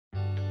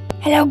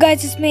Hello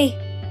guys, it's me.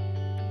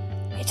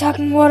 You're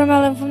talking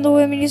Watermelon from the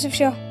Women Yusuf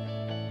Show.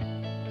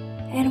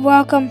 And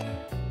welcome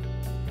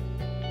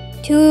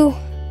to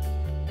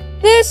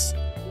this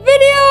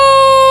video!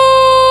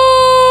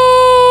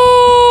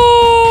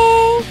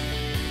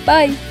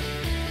 Bye.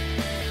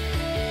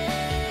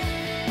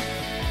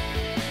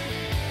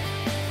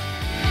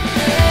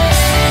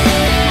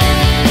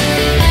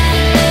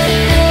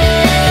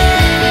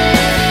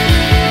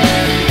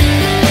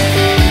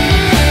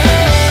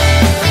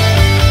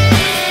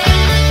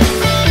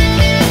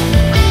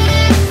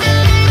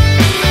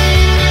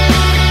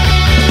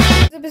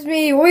 It's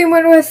me, William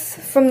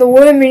Whitworth from the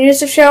Women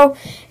Yusuf Show,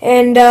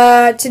 and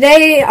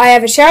today I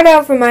have a shout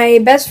out for my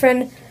best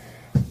friend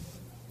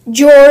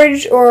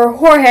George or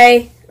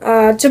Jorge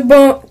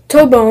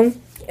Tobone.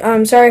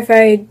 I'm sorry if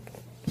I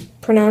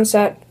pronounced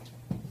that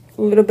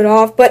a little bit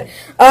off, but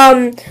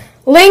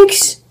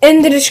links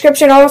in the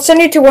description. I'll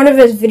send you to one of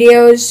his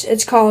videos.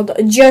 It's called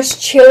Just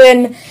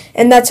Chillin',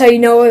 and that's how you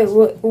know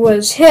it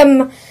was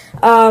him.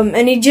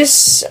 And he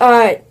just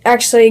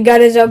actually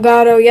got his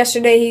Elgato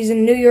yesterday. He's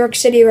in New York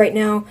City right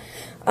now.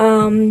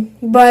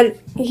 But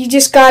he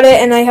just got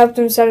it, and I helped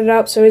him set it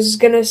up, so he's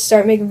going to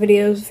start making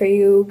videos for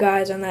you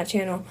guys on that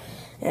channel.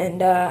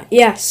 And,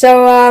 yeah,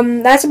 so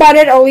that's about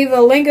it. I'll leave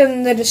a link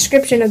in the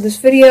description of this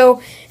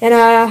video,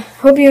 and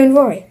hope you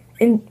enjoy.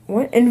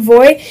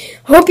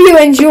 Hope you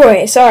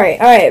enjoy. Sorry.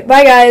 Alright,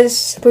 bye,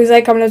 guys. Please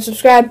like, comment, and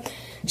subscribe.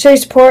 Show your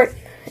support,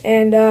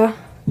 and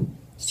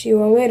see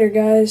you all later,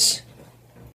 guys.